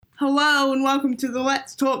Hello and welcome to the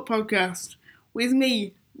Let's Talk podcast with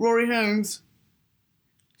me, Rory Holmes.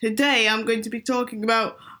 Today I'm going to be talking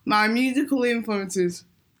about my musical influences.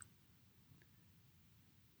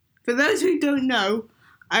 For those who don't know,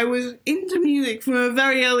 I was into music from a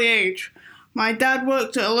very early age. My dad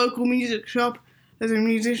worked at a local music shop as a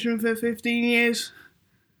musician for 15 years.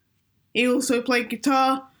 He also played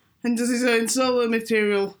guitar and does his own solo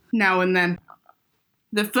material now and then.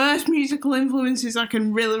 The first musical influences I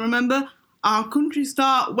can really remember are country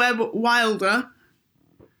star Webb Wilder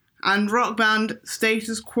and rock band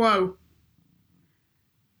Status Quo.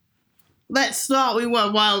 Let's start with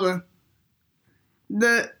Webb Wilder.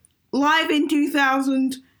 The live in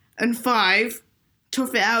 2005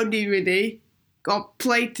 Tough It Out DVD got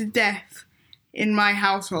played to death in my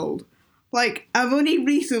household. I've only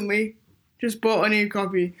recently just bought a new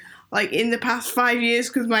copy. In the past 5 years,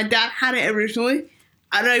 because my dad had it originally,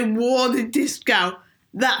 and I wore the disc out.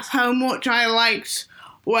 That's how much I liked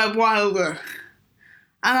Webb Wilder.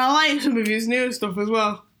 And I like some of his newer stuff as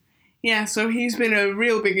well. Yeah, so he's been a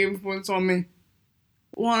real big influence on me.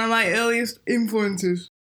 One of my earliest influences.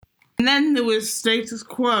 And then there was Status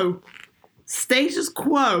Quo. Status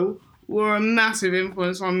Quo were a massive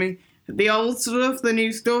influence on me. The old stuff, the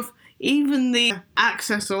new stuff, even the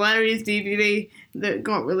Access Hilarious DVD that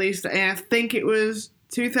got released, I think it was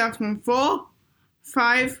 2004?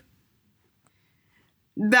 5.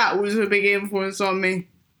 That was a big influence on me.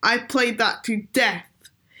 I played that to death.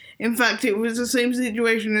 In fact, it was the same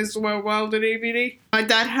situation as the Webb Wilder DVD. My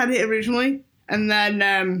dad had it originally, and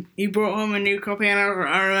then he brought home a new copy, and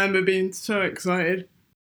I remember being so excited.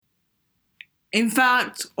 In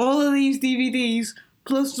fact, all of these DVDs,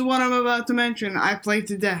 plus the one I'm about to mention, I played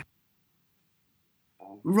to death.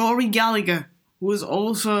 Rory Gallagher was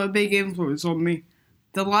also a big influence on me.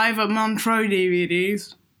 The Live at Montreux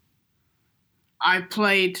DVDs, I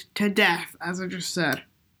played to death, as I just said.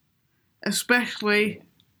 Especially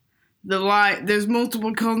the live, there's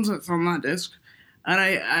multiple concerts on that disc, and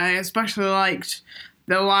I especially liked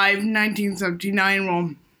the live 1979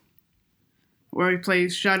 one, where he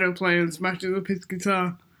plays Shadow Play and smashes up his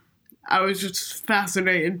guitar. I was just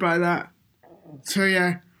fascinated by that. So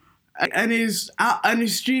yeah, and his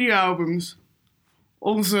studio albums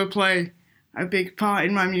also play a big part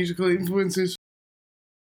in my musical influences.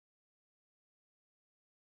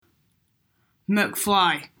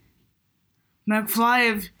 McFly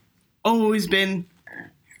have always been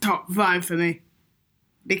top 5 for me,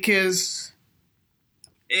 because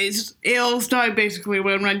it all started basically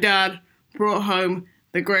when my dad brought home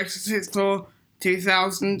The Greatest Hits Tour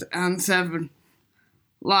 2007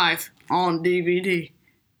 live on DVD.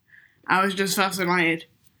 I was just fascinated.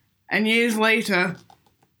 And years later,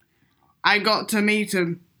 I got to meet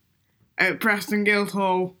him at Preston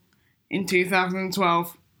Guildhall in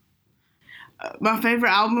 2012. My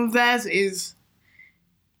favourite album of theirs is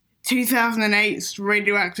 2008's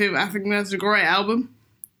Radioactive. I think that's a great album.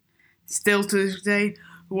 Still to this day,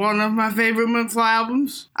 one of my favourite McFly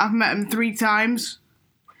albums. I've met him 3 times.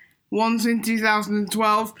 Once in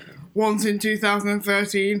 2012, once in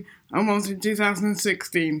 2013, and once in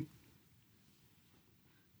 2016.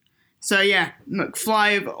 So yeah,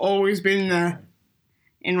 McFly have always been there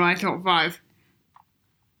in my top 5.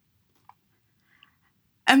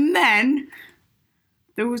 And then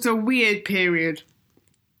there was a weird period.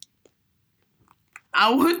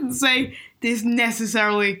 I wouldn't say this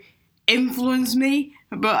necessarily influenced me,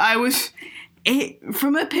 but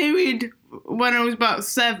from a period when I was about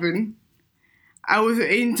 7, I was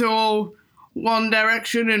into all One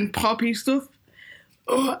Direction and poppy stuff.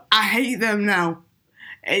 Oh, I hate them now.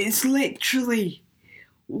 It's literally,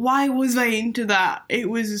 why was I into that? I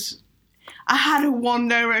had a One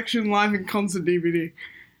Direction live in concert DVD.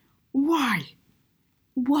 Why?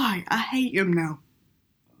 I hate them now.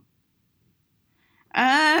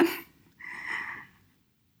 And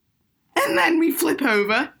then we flip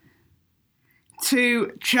over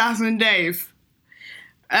to Chas and Dave.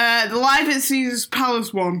 The Live at Caesar's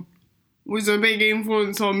Palace one was a big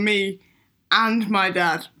influence on me and my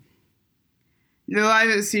dad. The Live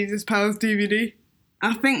at Caesar's Palace DVD.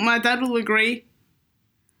 I think my dad will agree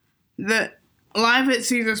that Live at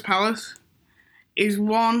Caesar's Palace is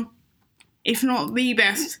one, if not the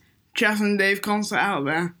best, Chas and Dave concert out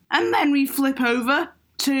there. And then we flip over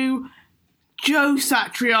to Joe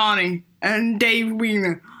Satriani and Dave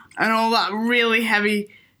Weiner and all that really heavy,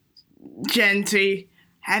 genty,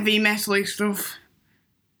 heavy metal-y stuff.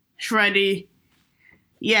 Shreddy.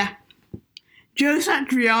 Yeah. Joe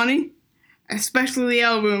Satriani, especially the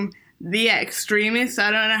album The Extremist.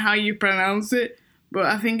 I don't know how you pronounce it, but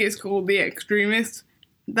I think it's called The Extremist.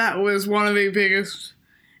 That was one of the biggest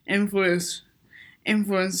influences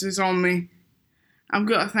on me. I've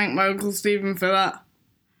got to thank my Uncle Stephen for that,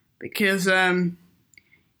 because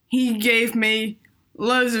he gave me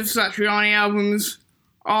loads of Satriani albums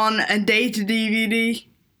on a data DVD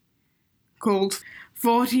called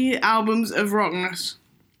 40 Albums of Rockness.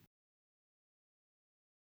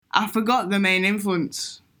 I forgot the main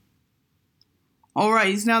influence.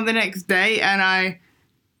 Alright, it's now the next day, and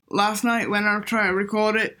last night when I tried to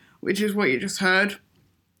record it, which is what you just heard,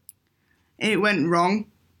 it went wrong.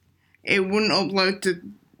 It wouldn't upload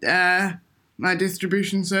to my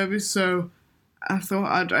distribution service, so I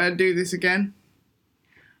thought I'd do this again.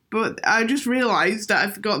 But I just realised that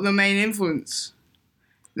I forgot the main influence.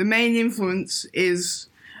 The main influence is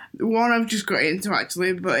the one I've just got into,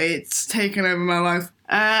 actually, but it's taken over my life.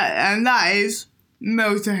 And that is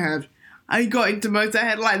Motorhead. I got into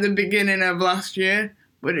Motorhead like the beginning of last year,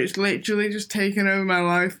 but it's literally just taken over my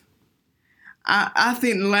life. I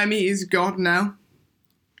think Lemmy is God now.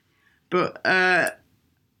 But a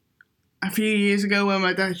few years ago when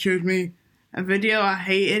my dad showed me a video, I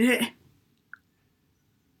hated it.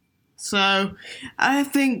 So I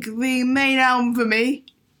think the main album for me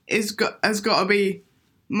has got to be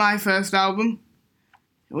my first album,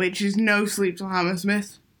 which is No Sleep Till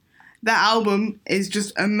Hammersmith. That album is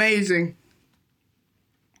just amazing.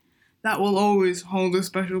 That will always hold a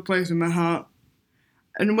special place in my heart.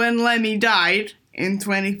 And when Lemmy died in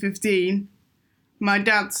 2015, my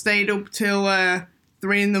dad stayed up till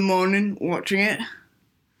 3 a.m. watching it.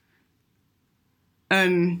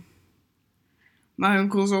 And my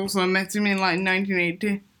uncles also met him in like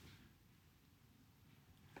 1980.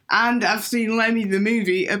 And I've seen Lemmy the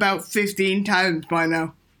movie about 15 times by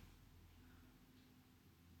now.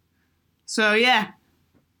 So yeah,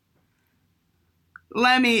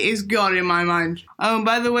 Lemmy is God in my mind. Oh, and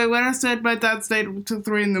by the way, when I said my dad stayed up till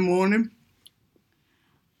 3 a.m,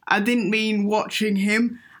 I didn't mean watching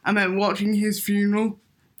him, I meant watching his funeral.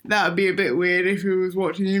 That would be a bit weird if he was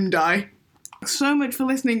watching him die. So much for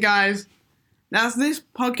listening, guys. That's this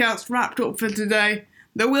podcast wrapped up for today.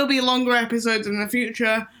 There will be longer episodes in the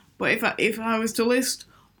future, but if I was to list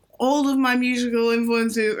all of my musical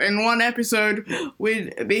influences in one episode,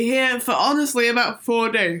 we'd be here for honestly about 4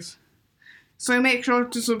 days. So make sure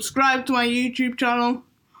to subscribe to my YouTube channel,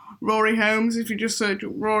 Rory Holmes. If you just search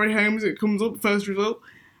Rory Holmes, it comes up, first result.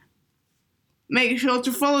 Make sure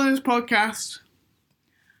to follow this podcast,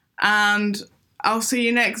 and I'll see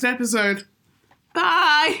you next episode.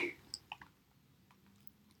 Bye!